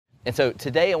And so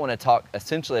today I want to talk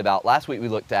essentially about, last week we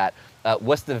looked at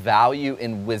what's the value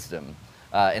in wisdom.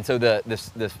 And so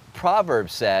this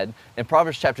Proverbs said, in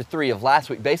Proverbs chapter 3 of last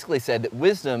week, basically said that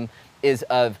wisdom is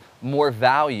of more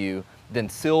value than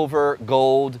silver,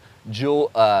 gold,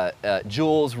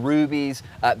 jewels, rubies.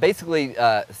 Basically,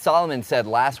 Solomon said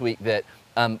last week that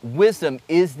wisdom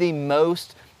is the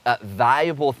most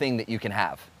valuable thing that you can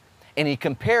have. And he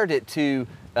compared it to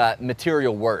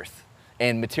material worth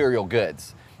and material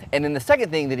goods. And then the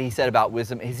second thing that he said about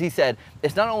wisdom is he said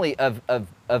it's not only of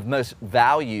most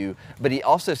value, but he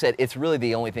also said it's really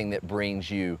the only thing that brings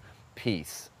you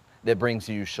peace, that brings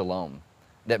you shalom,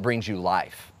 that brings you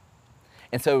life.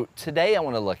 And so today I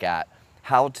want to look at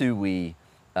how do we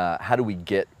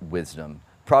get wisdom.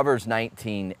 Proverbs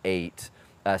 19:8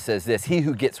 says this: "He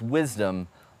who gets wisdom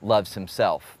loves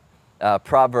himself."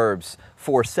 Proverbs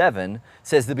 4:7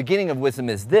 says, "The beginning of wisdom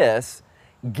is this: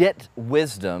 get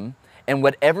wisdom, and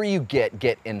whatever you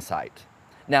get insight."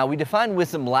 Now, we defined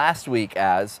wisdom last week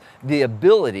as the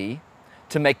ability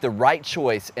to make the right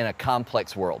choice in a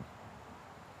complex world.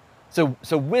 So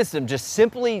wisdom, just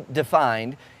simply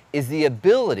defined, is the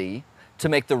ability to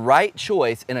make the right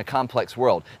choice in a complex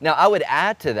world. Now, I would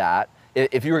add to that,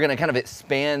 if you were going to kind of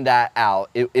expand that out,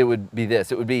 it would be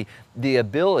this. It would be the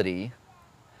ability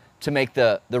to make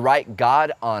the right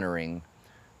God-honoring,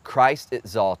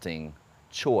 Christ-exalting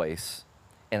choice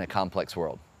in a complex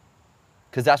world.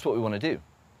 Because that's what we want to do.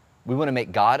 We want to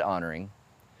make God-honoring,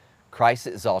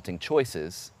 Christ-exalting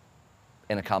choices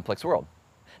in a complex world.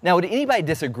 Now, would anybody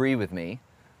disagree with me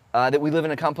that we live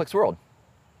in a complex world?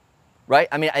 Right?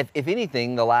 I mean, if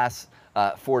anything, the last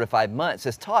 4 to 5 months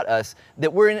has taught us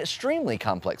that we're in an extremely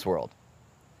complex world.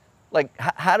 Like,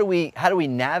 how do we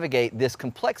navigate this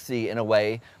complexity in a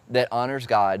way that honors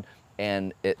God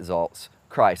and exalts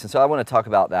Christ? And so I want to talk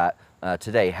about that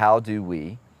today. How do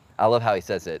we, I love how he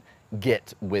says it,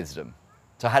 get wisdom.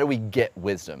 So how do we get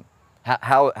wisdom?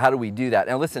 How do we do that?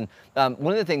 Now listen,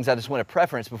 one of the things I just want to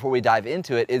preference before we dive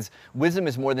into it is wisdom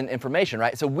is more than information,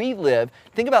 right? So we live,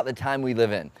 think about the time we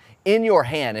live in. In your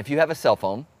hand, if you have a cell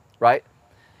phone, right?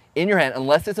 In your hand,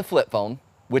 unless it's a flip phone,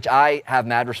 which I have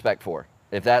mad respect for.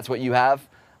 If that's what you have,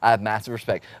 I have massive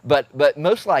respect. But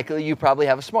most likely you probably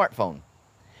have a smartphone.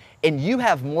 And you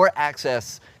have more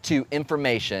access to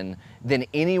information than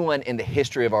anyone in the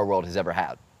history of our world has ever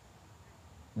had.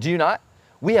 Do you not?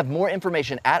 We have more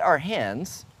information at our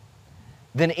hands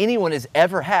than anyone has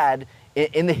ever had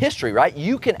in the history, right?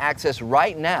 You can access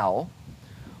right now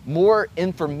more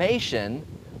information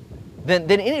than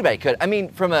anybody could. I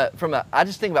mean, I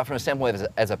just think about from a standpoint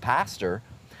as a pastor,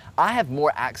 I have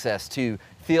more access to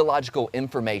theological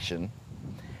information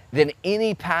than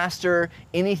any pastor,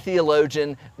 any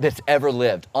theologian that's ever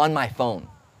lived on my phone.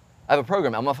 I have a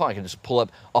program on my phone. I can just pull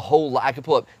up I could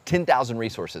pull up 10,000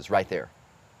 resources right there.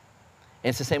 And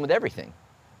it's the same with everything.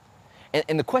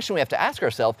 And the question we have to ask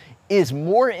ourselves is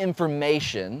more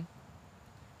information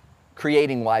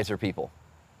creating wiser people?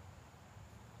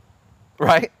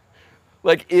 Right?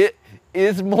 Like, it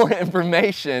is more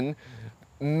information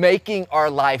making our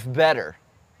life better?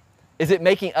 Is it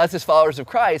making us as followers of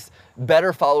Christ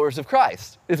better followers of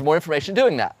Christ? Is more information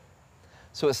doing that?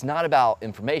 So it's not about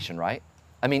information, right?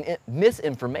 I mean,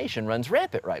 misinformation runs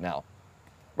rampant right now,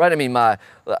 right? I mean,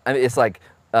 it's like,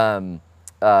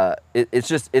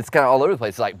 it's kind of all over the place.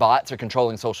 It's like bots are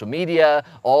controlling social media.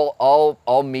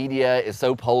 All media is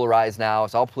so polarized now.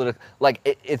 It's all political.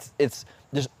 Like it's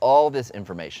just all this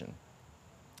information.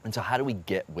 And so how do we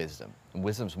get wisdom? And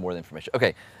wisdom's more than information.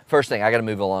 Okay, first thing, I got to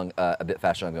move along a bit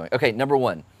faster than I'm going. Okay, number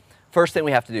one, first thing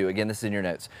we have to do, again, this is in your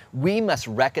notes. We must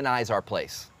recognize our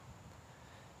place.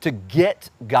 To get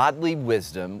godly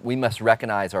wisdom, we must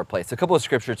recognize our place. A couple of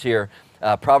scriptures here,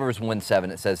 Proverbs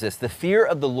 1:7, it says this: "The fear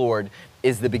of the Lord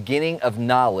is the beginning of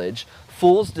knowledge.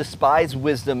 Fools despise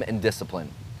wisdom and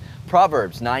discipline."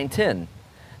 Proverbs 9:10,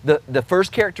 the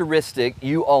first characteristic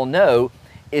you all know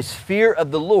is fear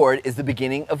of the Lord is the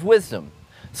beginning of wisdom.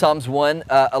 Psalms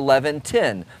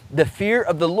 1:11-10, the fear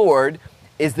of the Lord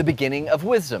is the beginning of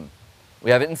wisdom. We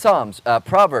have it in Psalms.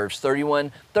 Proverbs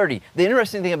 31:30. The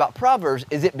interesting thing about Proverbs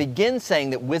is it begins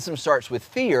saying that wisdom starts with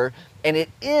fear, and it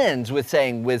ends with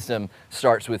saying wisdom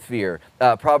starts with fear.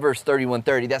 Proverbs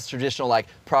 31:30, that's traditional, like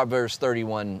Proverbs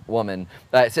 31 woman.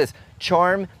 It says,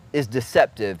 "Charm is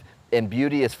deceptive and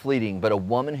beauty is fleeting, but a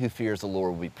woman who fears the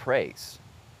Lord will be praised."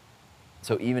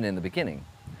 So even in the beginning,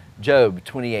 Job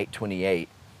 28:28,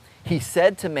 he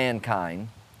said to mankind,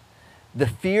 "The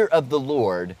fear of the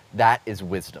Lord, that is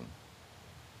wisdom."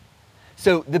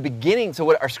 So so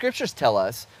what our scriptures tell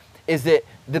us is that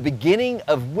the beginning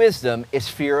of wisdom is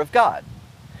fear of God.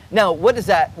 Now, what does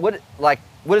that,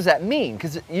 what does that mean?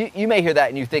 Because you may hear that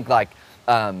and you think like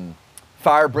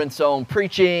fire, brimstone,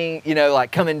 preaching,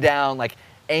 like coming down, like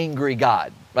angry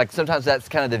God. Like sometimes that's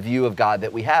kind of the view of God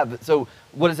that we have. So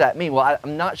what does that mean? Well,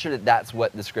 I'm not sure that that's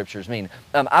what the scriptures mean.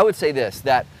 I would say this,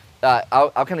 that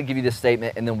I'll kind of give you this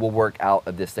statement and then we'll work out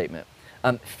of this statement.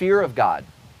 Fear of God,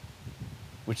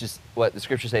 which is what the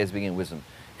scriptures say is the beginning of wisdom.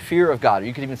 Fear of God, or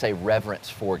you could even say reverence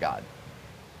for God,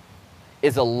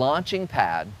 is a launching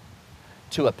pad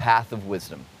to a path of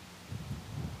wisdom.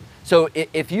 So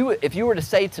if you were to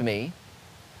say to me,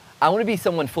 I want to be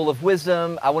someone full of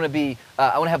wisdom, I want to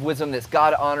have wisdom that's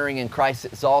God honoring and Christ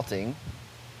exalting,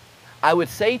 I would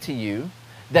say to you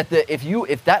that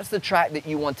if that's the track that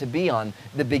you want to be on,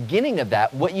 the beginning of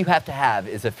that, what you have to have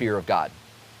is a fear of God.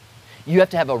 You have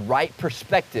to have a right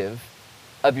perspective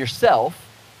of yourself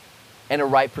and a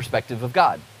right perspective of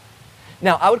God.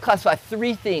 Now, I would classify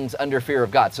 3 things under fear of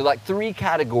God. So like 3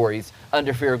 categories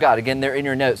under fear of God. Again, they're in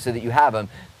your notes so that you have them.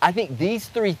 I think these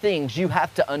 3 things you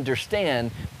have to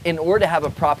understand in order to have a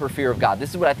proper fear of God.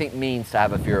 This is what I think means to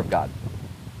have a fear of God.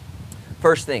 The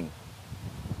first thing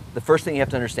you have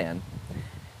to understand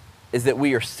is that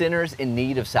we are sinners in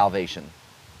need of salvation.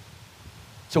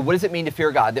 So what does it mean to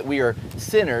fear God? That we are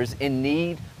sinners in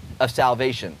need of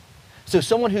salvation. So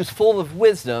someone who's full of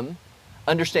wisdom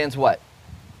understands what?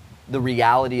 The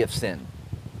reality of sin.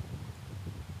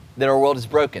 That our world is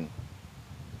broken.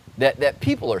 That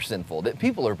people are sinful, that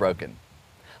people are broken.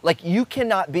 Like you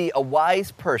cannot be a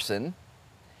wise person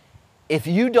if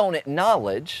you don't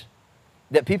acknowledge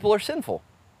that people are sinful,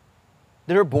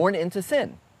 that are born into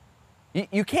sin.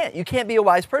 You can't be a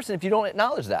wise person if you don't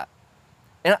acknowledge that.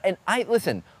 And I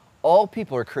listen, all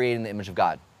people are created in the image of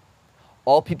God.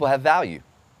 All people have value.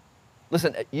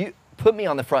 Listen, you put me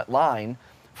on the front line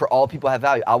for all people have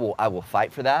value. I will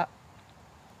fight for that.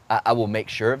 I will make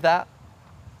sure of that.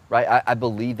 Right? I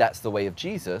believe that's the way of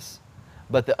Jesus.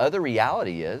 But the other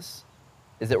reality is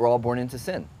that we're all born into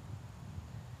sin.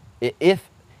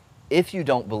 If you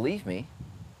don't believe me,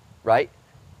 right?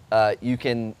 You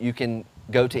can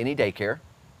go to any daycare,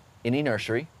 any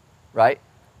nursery, right?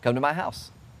 Come to my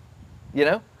house.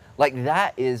 Like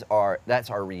that's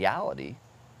our reality,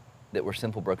 that we're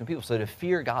simple, broken people. So to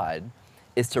fear God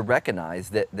is to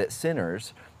recognize that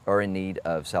sinners are in need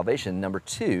of salvation. Number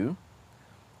 2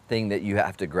 thing that you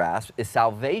have to grasp is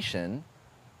salvation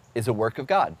is a work of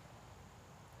God.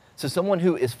 So someone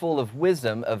who is full of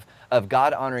wisdom, of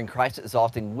God honoring, Christ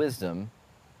exalting wisdom,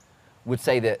 would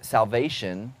say that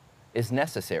salvation is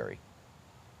necessary.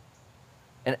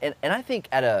 And I think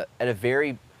at a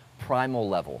very primal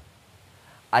level,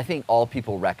 I think all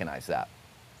people recognize that.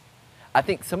 I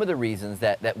think some of the reasons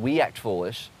that we act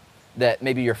foolish, that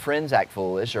maybe your friends act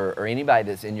foolish, or anybody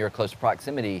that's in your close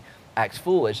proximity acts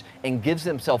foolish and gives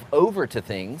themselves over to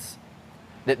things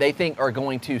that they think are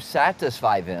going to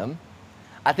satisfy them,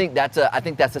 I think that's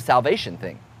a salvation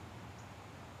thing.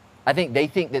 I think they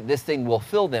think that this thing will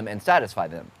fill them and satisfy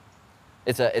them.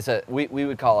 We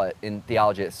would call it in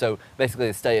theology, so basically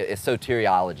the study is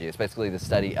soteriology. It's basically the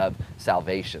study of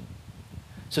salvation.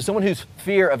 So someone who's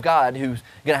fear of God, who's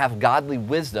going to have godly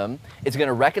wisdom, is going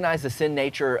to recognize the sin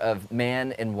nature of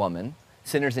man and woman,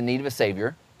 sinners in need of a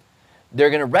Savior. They're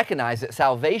going to recognize that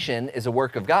salvation is a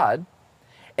work of God.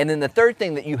 And then the third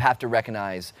thing that you have to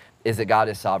recognize is that God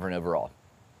is sovereign over all.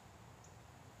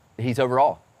 He's over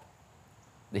all.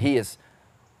 He is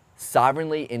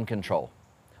sovereignly in control.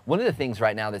 One of the things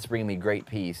right now that's bringing me great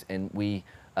peace, and we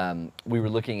were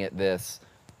looking at this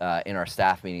in our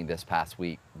staff meeting this past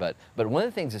week, but one of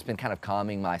the things that's been kind of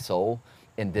calming my soul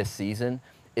in this season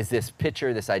is this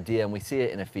picture, this idea, and we see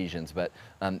it in Ephesians, but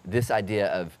this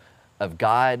idea of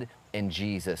God and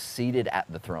Jesus seated at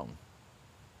the throne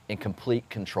in complete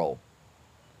control.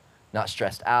 Not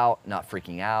stressed out, not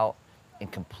freaking out, in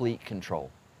complete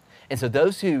control. And so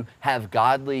those who have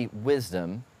godly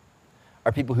wisdom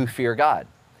are people who fear God.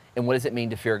 And what does it mean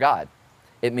to fear God?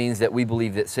 It means that we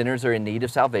believe that sinners are in need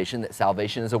of salvation, that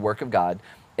salvation is a work of God,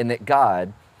 and that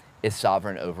God is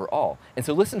sovereign over all. And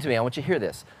so listen to me, I want you to hear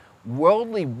this.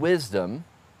 Worldly wisdom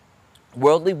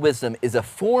is a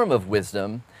form of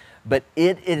wisdom, but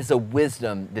it is a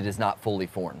wisdom that is not fully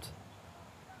formed.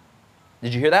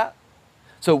 Did you hear that?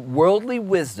 So worldly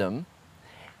wisdom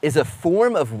is a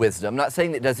form of wisdom. I'm not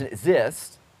saying that it doesn't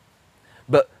exist,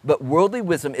 but worldly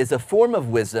wisdom is a form of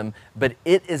wisdom, but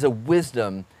it is a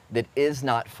wisdom that is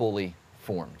not fully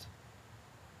formed.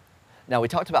 Now, we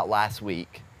talked about last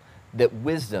week that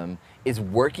wisdom is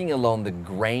working along the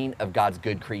grain of God's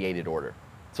good created order.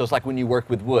 So it's like when you work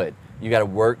with wood, you got to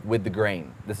work with the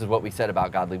grain. This is what we said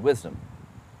about godly wisdom.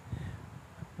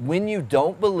 When you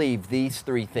don't believe these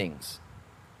 3 things,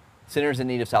 sinners in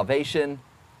need of salvation,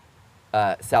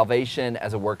 salvation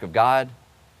as a work of God,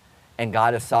 and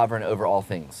God is sovereign over all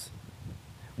things.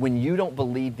 When you don't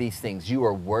believe these things, you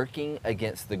are working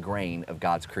against the grain of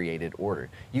God's created order.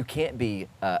 You can't be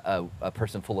a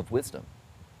person full of wisdom,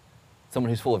 someone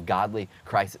who's full of godly,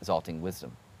 Christ-exalting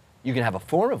wisdom. You can have a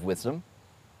form of wisdom,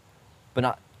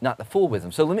 but not the full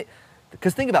wisdom. So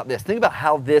because think about this. Think about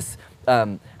how this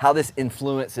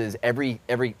influences every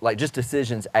like just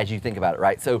decisions as you think about it,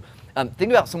 right? So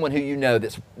think about someone who you know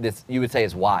this you would say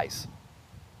is wise.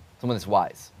 Someone that's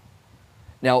wise.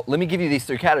 Now, let me give you these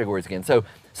three categories again. So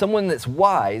someone that's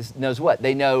wise knows what?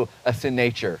 They know a sin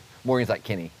nature. Morgan's like,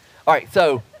 Kenny. All right,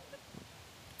 so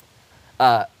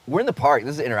we're in the park.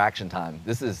 This is interaction time.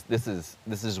 This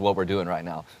is what we're doing right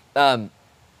now.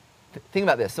 Think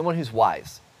about this. Someone who's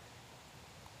wise.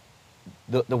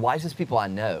 The wisest people I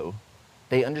know,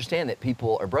 they understand that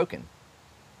people are broken.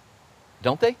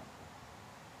 Don't they?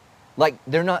 Like,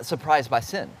 they're not surprised by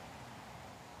sin.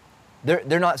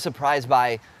 They're not surprised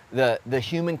by the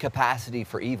human capacity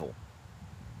for evil.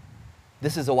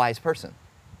 This is a wise person.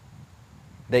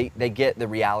 They get the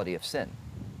reality of sin.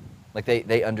 Like,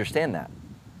 they understand that.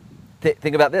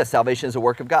 Think about this. Salvation is a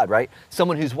work of God, right?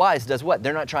 Someone who's wise does what?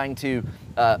 They're not trying to,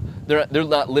 they're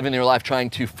not living their life trying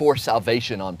to force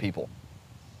salvation on people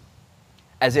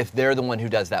as if they're the one who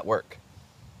does that work.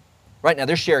 Right now,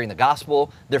 they're sharing the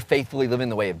gospel. They're faithfully living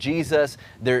the way of Jesus.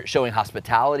 They're showing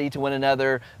hospitality to one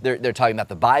another. They're talking about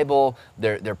the Bible.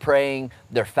 They're praying.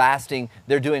 They're fasting.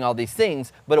 They're doing all these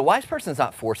things. But a wise person's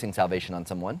not forcing salvation on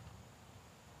someone.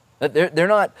 They're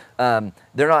not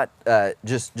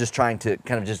just trying to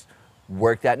kind of just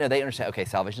work that. No, they understand, okay,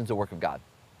 salvation is a work of God.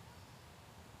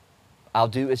 I'll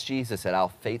do as Jesus said. I'll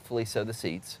faithfully sow the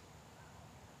seeds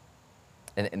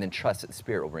and then trust that the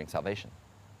Spirit will bring salvation.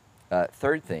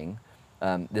 Third thing,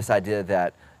 this idea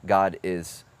that God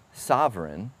is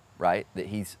sovereign, right? That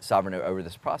he's sovereign over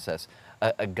this process.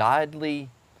 A godly,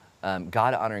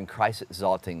 God-honoring,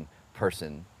 Christ-exalting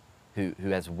person who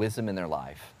has wisdom in their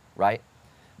life, right?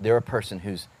 They're a person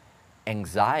whose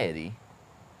anxiety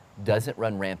doesn't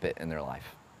run rampant in their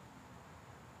life.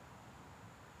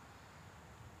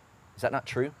 Is that not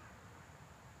true?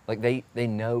 Like they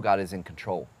know God is in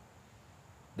control.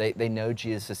 They know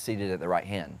Jesus is seated at the right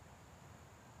hand.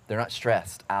 They're not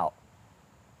stressed out.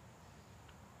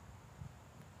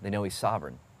 They know he's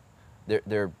sovereign.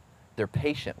 They're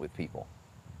patient with people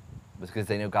because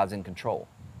they know God's in control.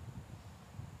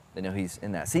 They know he's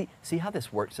in that. See how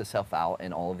this works itself out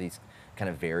in all of these kind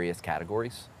of various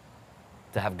categories?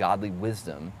 To have godly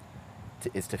wisdom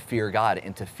is to fear God,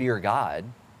 and to fear God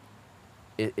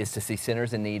is to see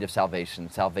sinners in need of salvation,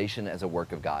 salvation as a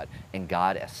work of God, and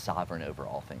God as sovereign over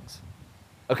all things.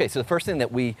 Okay, so the first thing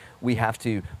that we have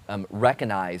to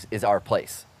recognize is our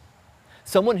place.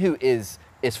 Someone who is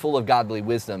full of godly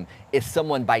wisdom is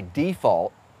someone by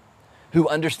default who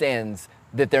understands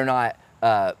that they're not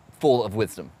full of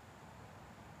wisdom.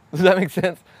 Does that make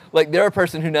sense? Like they're a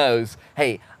person who knows,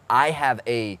 hey, I have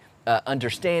a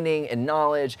understanding and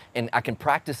knowledge, and I can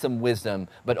practice some wisdom,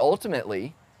 but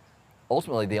ultimately,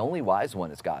 the only wise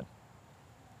one is God.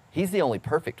 He's the only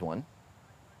perfect one.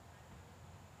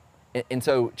 And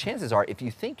so chances are, if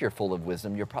you think you're full of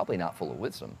wisdom, you're probably not full of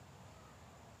wisdom.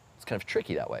 It's kind of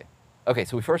tricky that way. Okay,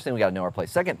 so first thing, we got to know our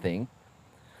place. Second thing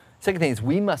is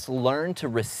we must learn to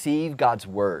receive God's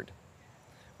word.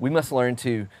 We must learn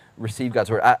to receive God's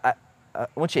word. I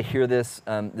want you to hear this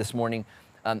this morning.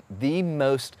 The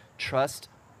most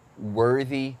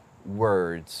trustworthy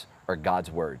words are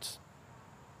God's words.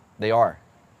 They are.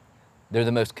 They're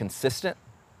the most consistent.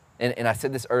 And I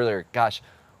said this earlier, gosh,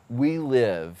 we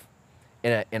live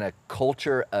in a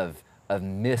culture of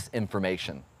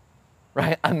misinformation,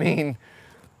 right? I mean,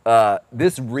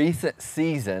 this recent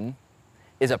season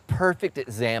is a perfect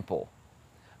example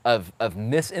of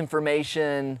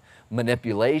misinformation,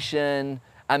 manipulation.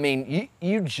 I mean,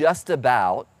 you just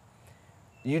about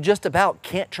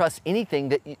can't trust anything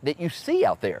that you see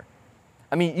out there.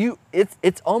 I mean,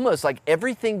 it's almost like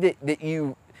everything that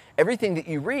you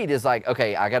read is like,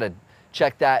 okay, I gotta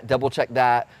check that, double check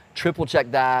that, triple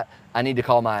check that. I need to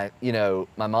call my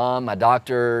mom, my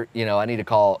doctor, I need to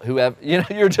call whoever,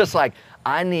 you're just like,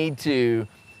 I need to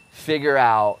figure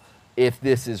out if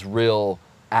this is real,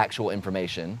 actual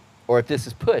information, or if this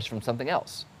is pushed from something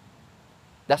else.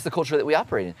 That's the culture that we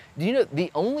operate in. Do you know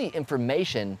the only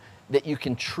information that you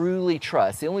can truly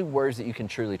trust, the only words that you can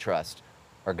truly trust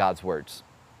are God's words.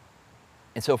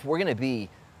 And so if we're going to be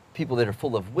people that are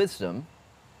full of wisdom,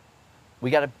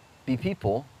 we got to be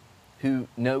people who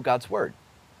know God's word.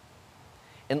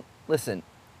 And listen,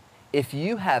 if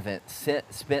you haven't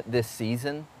spent this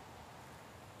season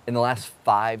in the last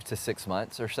 5 to 6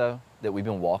 months or so that we've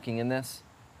been walking in this,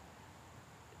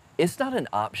 it's not an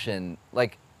option.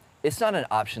 Like, it's not an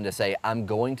option to say, I'm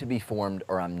going to be formed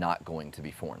or I'm not going to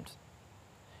be formed.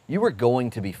 You are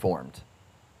going to be formed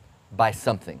by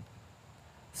something.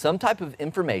 Some type of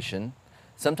information,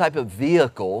 some type of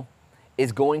vehicle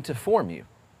is going to form you.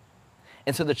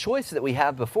 And so the choice that we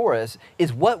have before us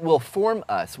is what will form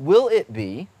us. Will it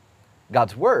be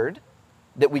God's word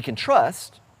that we can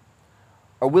trust,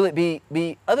 or will it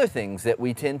be other things that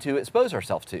we tend to expose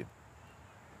ourselves to?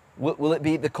 Will it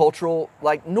be the cultural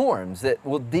norms?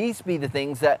 Will these be the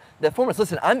things that form us?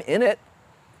 Listen, I'm in it.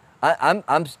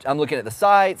 I'm looking at the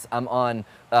sites. I'm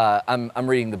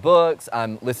reading the books.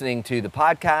 I'm listening to the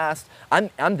podcast.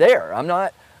 I'm there. I'm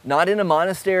not in a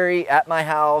monastery at my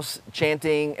house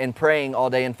chanting and praying all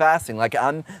day and fasting. Like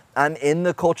I'm in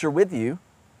the culture with you.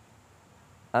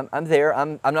 I'm there.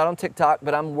 I'm not on TikTok,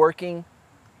 but I'm working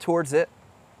towards it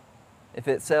if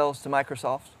it sells to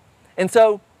Microsoft. And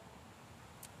so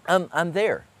I'm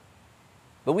there.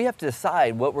 But we have to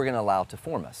decide what we're going to allow to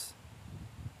form us.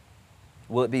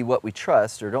 Will it be what we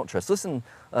trust or don't trust? Listen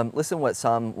what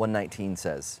Psalm 119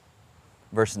 says.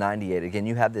 Verse 98. Again,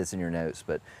 you have this in your notes,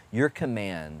 but your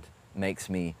command makes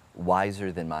me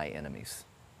wiser than my enemies.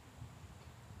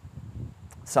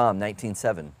 Psalm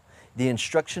 19:7. The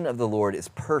instruction of the Lord is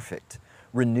perfect,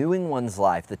 renewing one's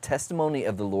life. The testimony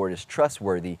of the Lord is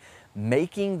trustworthy,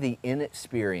 making the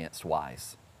inexperienced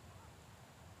wise.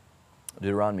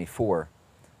 Deuteronomy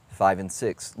 4:5 and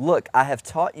 6. Look, I have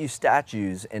taught you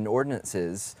statutes and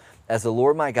ordinances as the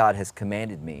Lord my God has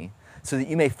commanded me, so that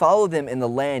you may follow them in the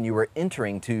land you are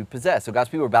entering to possess. So God's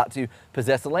people are about to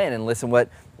possess the land, and listen what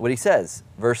he says.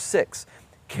 Verse 6.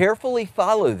 Carefully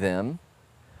follow them,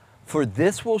 for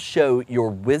this will show your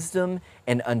wisdom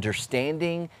and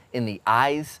understanding in the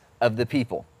eyes of the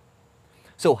people.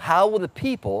 So how will the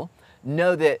people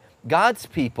know that God's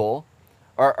people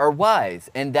are wise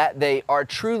and that they are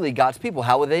truly God's people?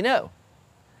 How will they know?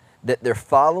 That they're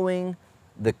following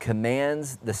the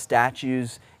commands, the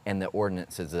statutes, and the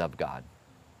ordinances of God.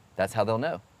 That's how they'll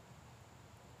know.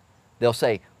 They'll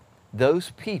say,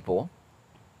 those people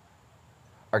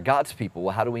are God's people.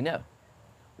 Well, how do we know?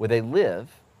 Well, they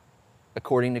live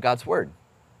according to God's word.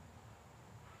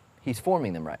 He's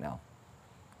forming them right now.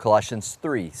 Colossians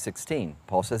 3:16,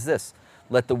 Paul says this,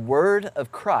 let the word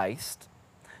of Christ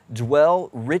dwell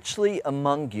richly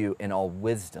among you in all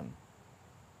wisdom.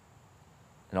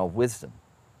 In all wisdom.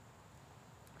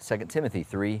 2 Timothy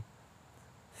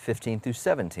 3:15 through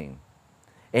 17.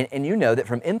 And you know that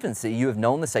from infancy you have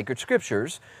known the sacred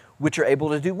scriptures, which are able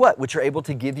to do what? Which are able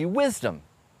to give you wisdom.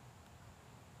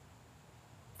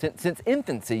 Since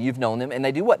infancy you've known them, and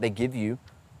they do what? They give you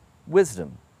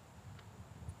wisdom.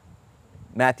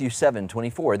 Matthew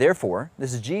 7:24. Therefore,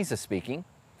 this is Jesus speaking,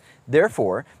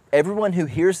 therefore, everyone who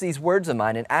hears these words of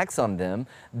mine and acts on them,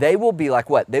 they will be like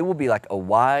what? They will be like a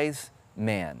wise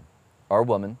man or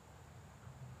woman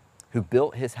who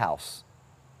built his house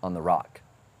on the rock.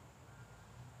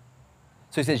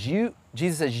 So he says,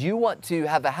 Jesus says, you want to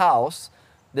have a house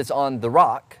that's on the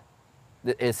rock,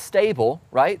 that is stable,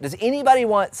 right? Does anybody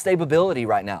want stability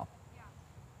right now?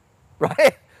 Yeah.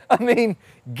 Right? I mean,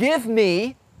 give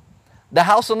me the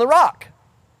house on the rock.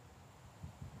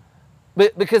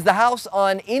 But because the house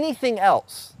on anything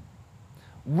else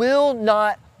will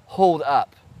not hold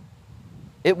up.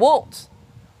 It won't.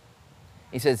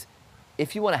 He says,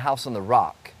 if you want a house on the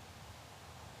rock,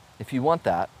 if you want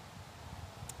that,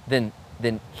 then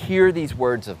hear these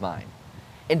words of mine.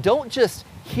 And don't just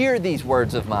hear these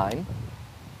words of mine,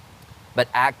 but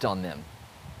act on them.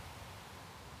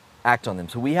 Act on them.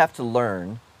 So we have to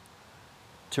learn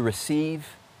to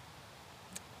receive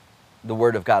the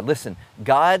word of God. Listen,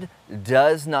 God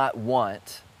does not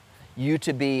want you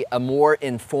to be a more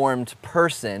informed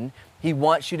person. He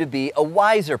wants you to be a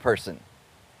wiser person.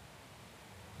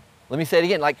 Let me say it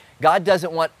again. God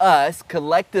doesn't want us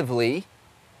collectively,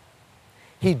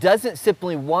 He doesn't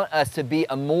simply want us to be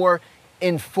a more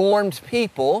informed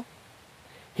people.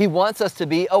 He wants us to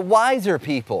be a wiser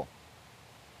people.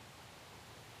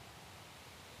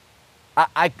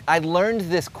 I learned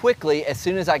this quickly as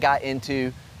soon as I got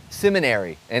into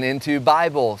seminary and into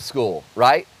Bible school,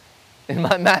 right? In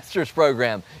my master's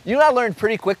program. You know what I learned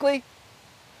pretty quickly?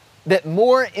 That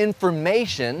more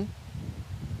information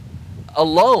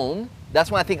alone,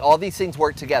 that's when I think all these things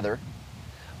work together,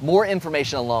 more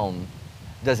information alone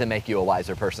doesn't make you a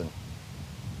wiser person.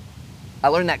 I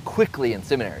learned that quickly in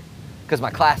seminary because my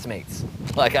classmates,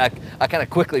 I kind of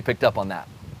quickly picked up on that.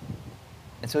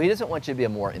 And so He doesn't want you to be a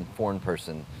more informed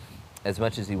person as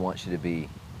much as He wants you to be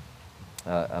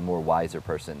a more wiser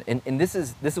person. And this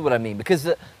is what I mean, because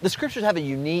the scriptures have a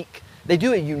unique they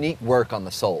do a unique work on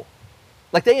the soul.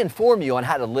 Like they inform you on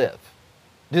how to live.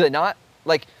 Do they not?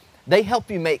 Like they help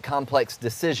you make complex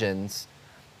decisions.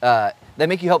 They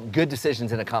make you help good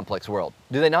decisions in a complex world.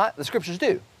 Do they not? The scriptures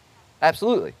do.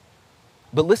 Absolutely.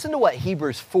 But listen to what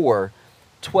Hebrews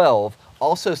 4:12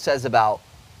 also says about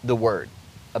the word,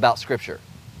 about scripture.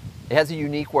 It has a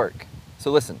unique work.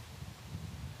 So listen.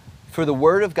 For the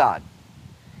word of God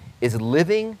is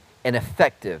living and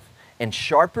effective and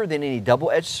sharper than any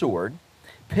double-edged sword,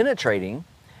 penetrating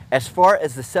as far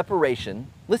as the separation,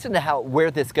 listen to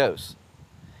where this goes.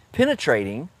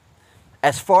 Penetrating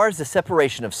as far as the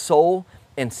separation of soul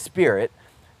and spirit,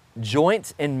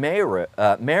 joints and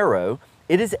marrow,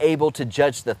 it is able to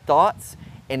judge the thoughts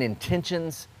and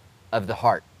intentions of the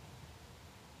heart.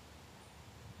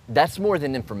 That's more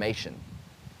than information.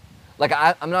 Like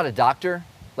I'm not a doctor.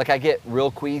 Like I get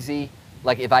real queasy.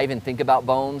 Like if I even think about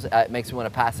bones, it makes me want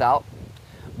to pass out.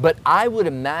 But I would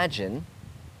imagine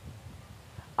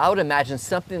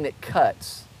something that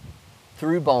cuts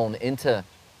through bone into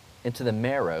the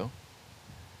marrow.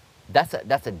 That's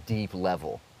a deep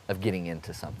level of getting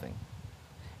into something.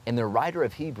 And the writer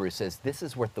of Hebrews says this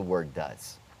is what the word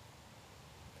does.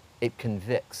 It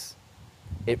convicts,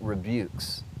 it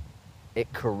rebukes,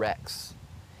 it corrects,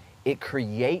 it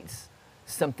creates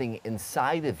something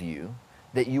inside of you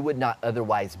that you would not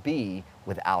otherwise be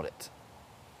without it.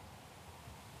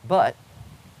 But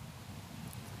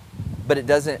it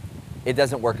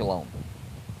doesn't work alone.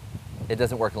 It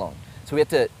doesn't work alone. So we have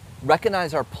to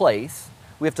recognize our place.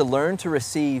 We have to learn to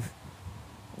receive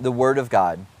the word of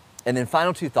God. And then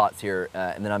final two thoughts here,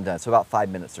 and then I'm done. So about 5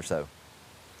 minutes or so.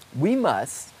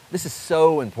 This is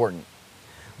so important.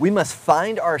 We must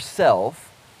find ourselves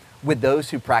with those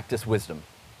who practice wisdom.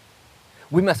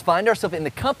 We must find ourselves in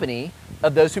the company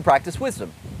of those who practice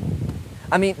wisdom.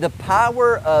 I mean, the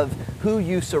power of who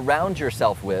you surround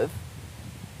yourself with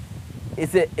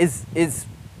is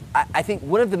I think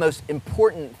one of the most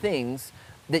important things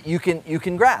that you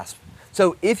can grasp.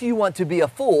 So if you want to be a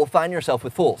fool, find yourself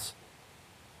with fools.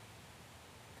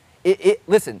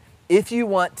 Listen, if you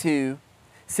want to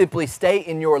simply stay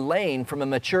in your lane from a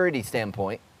maturity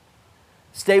standpoint,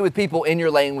 stay with people in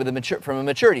your lane from a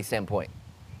maturity standpoint.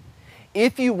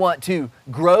 If you want to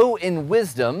grow in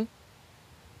wisdom,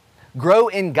 grow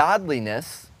in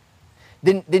godliness,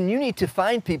 then you need to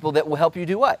find people that will help you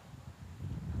do what?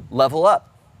 Level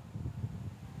up.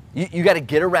 You got to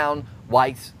get around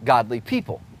wise, godly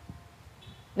people.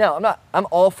 Now, I'm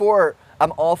all for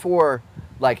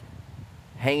like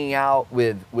hanging out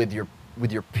with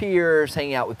your peers,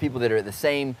 hanging out with people that are at the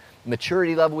same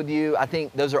maturity level with you. I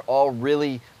think those are all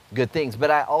really good things.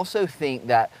 But I also think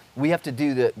that we have to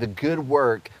do the good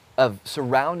work of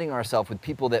surrounding ourselves with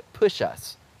people that push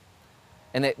us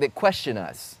and that question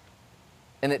us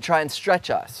and that try and stretch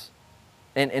us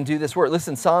and do this work.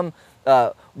 Listen, Psalm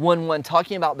 1:1,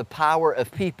 talking about the power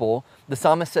of people, the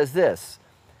psalmist says this: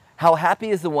 how happy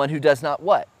is the one who does not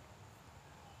what?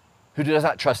 Who does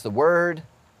not trust the word,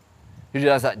 who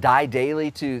does not die daily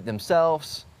to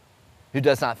themselves, who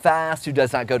does not fast, who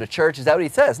does not go to church. Is that what he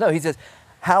says? No, he says,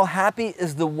 how happy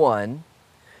is the one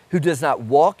who does not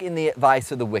walk in the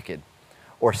advice of the wicked,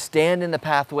 or stand in the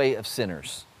pathway of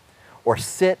sinners, or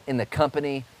sit in the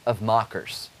company of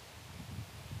mockers.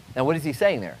 Now, what is he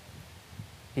saying there?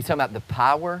 He's talking about the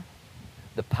power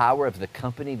of the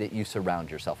company that you surround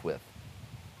yourself with.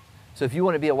 So if you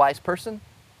want to be a wise person,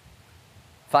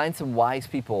 find some wise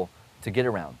people to get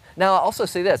around. Now, I'll also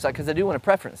say this, because I do want to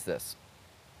preference this.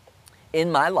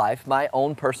 In my life, my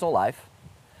own personal life,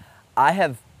 I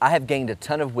have gained a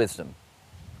ton of wisdom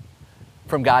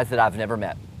from guys that I've never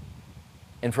met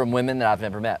and from women that I've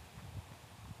never met.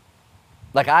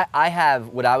 Like I have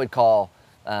what I would call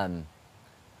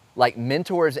like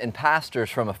mentors and pastors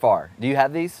from afar. Do you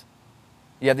have these?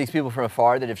 You have these people from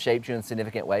afar that have shaped you in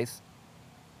significant ways,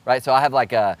 right? So I have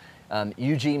like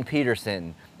Eugene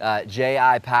Peterson,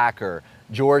 J.I. Packer,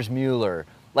 George Mueller.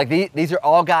 Like these are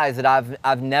all guys that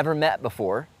I've never met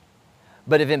before,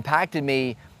 but have impacted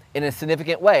me in a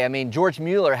significant way. I mean, George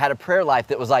Mueller had a prayer life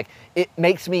that was like, it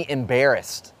makes me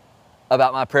embarrassed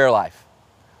about my prayer life.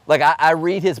 Like I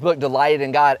read his book, Delighted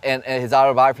in God, and his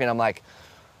autobiography, and I'm like,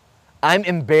 I'm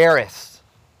embarrassed.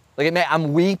 Like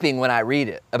I'm weeping when I read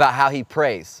it about how he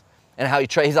prays and how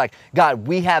he's like, God,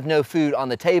 we have no food on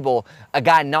the table. A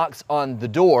guy knocks on the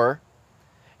door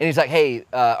and he's like, hey,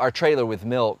 our trailer with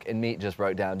milk and meat just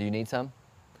broke down. Do you need some?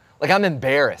 Like I'm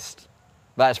embarrassed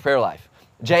by his prayer life.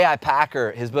 J.I.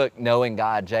 Packer, his book, Knowing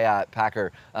God, J.I.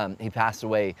 Packer, he passed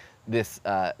away just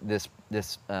a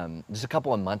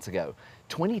couple of months ago.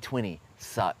 2020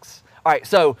 sucks. All right,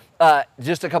 so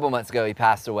just a couple months ago, he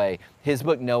passed away. His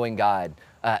book, Knowing God,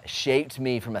 shaped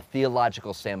me from a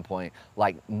theological standpoint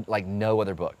like no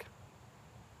other book.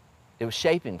 It was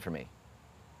shaping for me.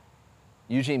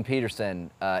 Eugene Peterson,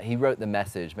 he wrote The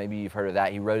Message. Maybe you've heard of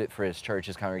that. He wrote it for his church,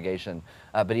 his congregation.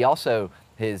 But he also,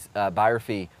 his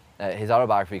autobiography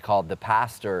called The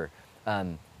Pastor,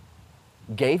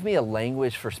 gave me a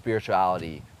language for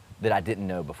spirituality that I didn't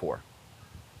know before.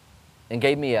 And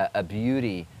gave me a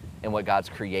beauty in what God's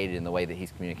created in the way that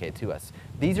he's communicated to us.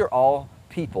 These are all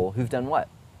people who've done what?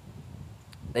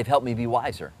 They've helped me be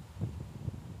wiser.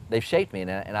 They've shaped me, and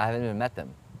I haven't even met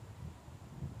them.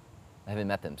 I haven't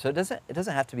met them. So it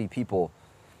doesn't have to be people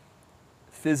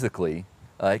physically.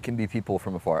 It can be people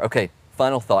from afar. Okay,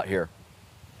 final thought here,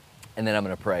 and then I'm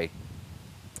going to pray,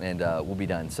 and we'll be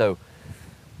done. So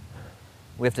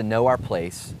we have to know our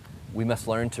place. We must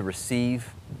learn to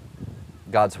receive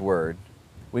God's word.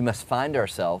 We must find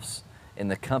ourselves in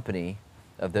the company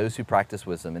of those who practice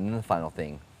wisdom. And then the final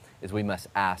thing is we must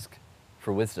ask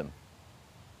for wisdom.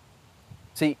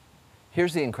 See,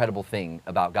 here's the incredible thing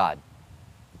about God.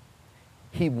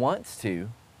 He wants to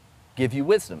give you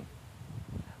wisdom.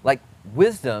 Like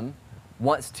wisdom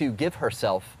wants to give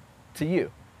herself to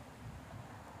you.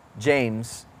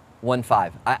 James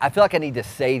 1:5. I feel like I need to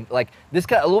say, like, this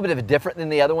got a little bit of a different than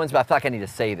the other ones, but I feel like I need to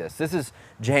say this. This is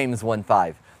James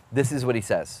 1:5. This is what he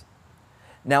says.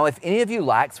 Now, if any of you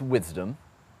lacks wisdom,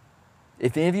 he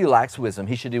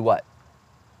should do what?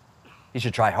 He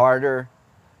should try harder,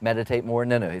 meditate more.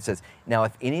 No, it says, now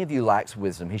if any of you lacks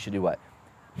wisdom, he should do what?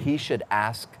 He should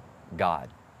ask God,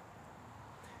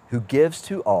 who gives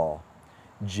to all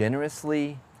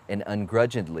generously and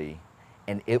ungrudgingly,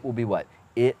 and it will be what?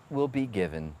 It will be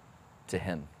given to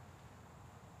him.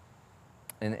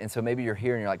 And so maybe you're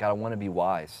here and you're like, God, I want to be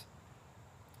wise.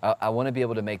 I want to be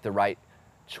able to make the right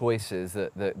choices,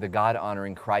 the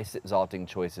God-honoring, Christ-exalting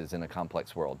choices in a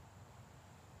complex world.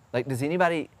 Like, is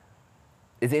anybody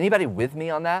with me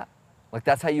on that? Like,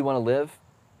 that's how you want to live,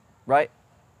 right?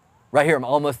 Right here, I'm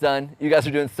almost done. You guys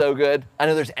are doing so good. I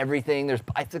know there's everything. There's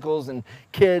bicycles and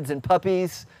kids and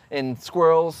puppies and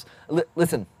squirrels.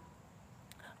 Listen,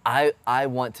 I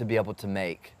want to be able to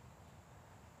make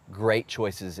great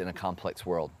choices in a complex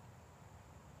world.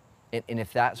 And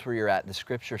if that's where you're at, the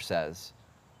scripture says,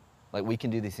 like, we can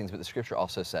do these things, but the scripture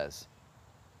also says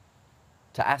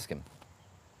to ask him,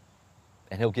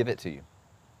 and he'll give it to you.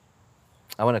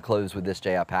 I want to close with this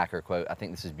J.I. Packer quote. I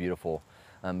think this is beautiful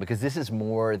because this is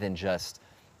more than just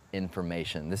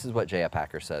information. This is what J.I.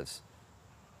 Packer says.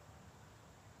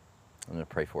 I'm going to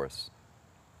pray for us.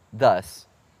 Thus,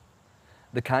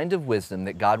 the kind of wisdom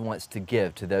that God wants to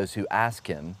give to those who ask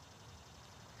him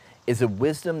is a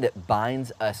wisdom that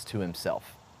binds us to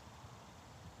himself.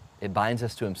 It binds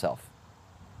us to himself.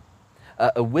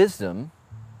 A wisdom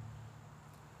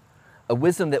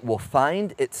that will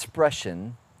find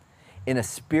expression in a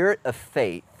spirit of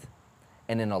faith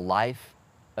and in a life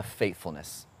of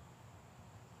faithfulness.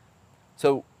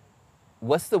 So,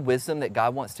 what's the wisdom that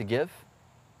God wants to give?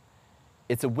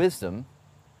 It's a wisdom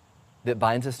that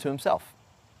binds us to himself,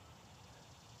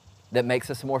 that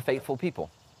makes us more faithful people,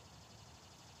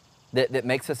 that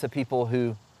makes us a people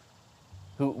who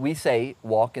we say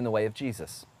walk in the way of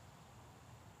Jesus.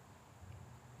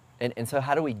 And so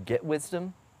how do we get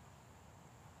wisdom?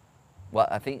 Well,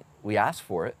 I think we ask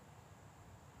for it,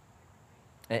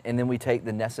 and then we take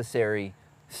the necessary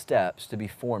steps to be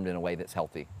formed in a way that's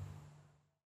healthy.